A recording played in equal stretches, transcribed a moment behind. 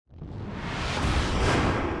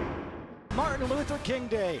Martin Luther King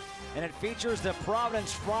Day, and it features the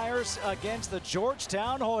Providence Friars against the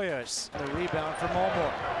Georgetown Hoyas. The rebound for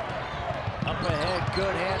Mulmore. Up ahead,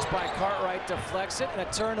 good hands by Cartwright, deflects it, and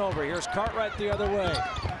a turnover. Here's Cartwright the other way.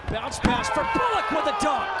 Bounce pass for Bullock with a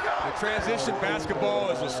dunk. The transition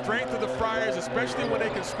basketball is a strength of the Friars, especially when they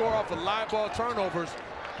can score off of live ball turnovers.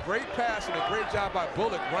 Great pass and a great job by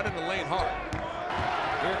Bullock running the lane hard.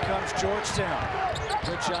 Here comes Georgetown.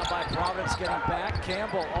 Good job by Providence getting back.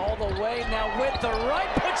 Campbell all the way, now with the right,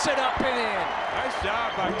 puts it up and in. Nice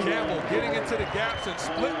job by Campbell getting into the gaps and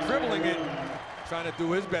split dribbling it. Trying to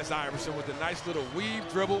do his best, Iverson, with a nice little weave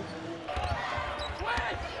dribble.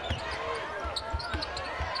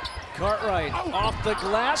 Cartwright off the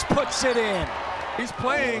glass, puts it in. He's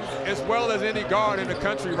playing as well as any guard in the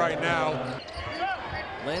country right now.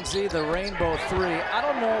 Lindsay, the rainbow three. I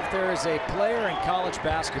don't know if there is a player in college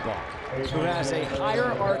basketball who has a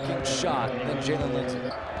higher arcing shot than Jalen Lindsay.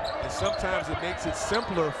 And sometimes it makes it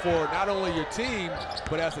simpler for not only your team,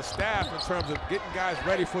 but as a staff in terms of getting guys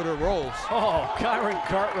ready for their roles. Oh, Kyron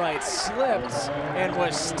Cartwright slipped and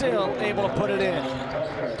was still able to put it in.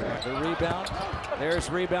 The rebound,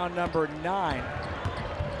 there's rebound number 9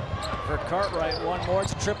 for Cartwright. One more,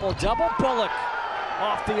 it's a triple-double. Bullock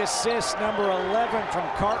off the assist, number 11 from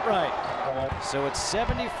Cartwright. So it's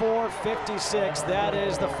 74-56. That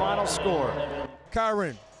is the final score.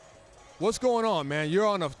 Kyron, what's going on, man? You're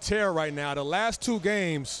on a tear right now. The last 2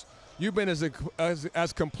 games, you've been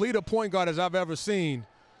as complete a point guard as I've ever seen.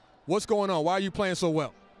 What's going on? Why are you playing so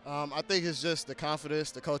well? I think it's just the confidence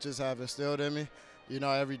the coaches have instilled in me. You know,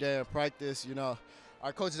 every day in practice, you know,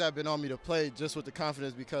 our coaches have been on me to play just with the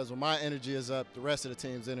confidence, because when my energy is up, the rest of the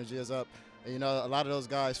team's energy is up. And, you know, a lot of those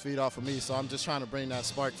guys feed off of me, so I'm just trying to bring that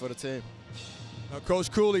spark for the team. Now,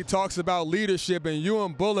 Coach Cooley talks about leadership, and you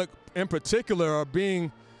and Bullock in particular are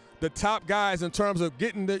being the top guys in terms of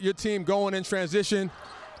getting your team going in transition.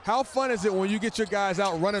 How fun is it when you get your guys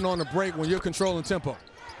out running on the break when you're controlling tempo?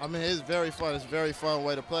 I mean, it's very fun. It's a very fun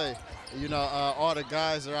way to play. You know, all the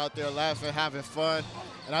guys are out there laughing, having fun.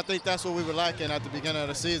 And I think that's what we were lacking at the beginning of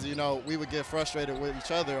the season. You know, we would get frustrated with each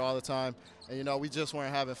other all the time. And, you know, we just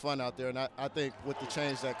weren't having fun out there. And I think with the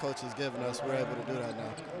change that coach has given us, we're able to do that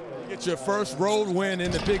now. You get your first road win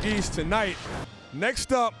in the Big East tonight.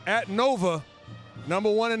 Next up at Nova,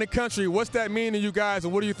 number 1 in the country. What's that mean to you guys,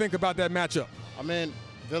 and what do you think about that matchup? I mean,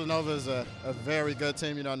 Villanova is a very good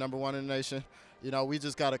team, you know, number 1 in the nation. You know, we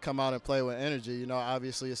just got to come out and play with energy. You know,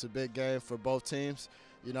 obviously it's a big game for both teams.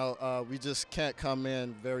 You know, we just can't come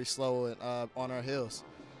in very slow and on our heels.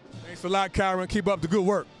 Thanks a lot, Kyron. Keep up the good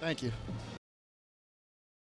work. Thank you.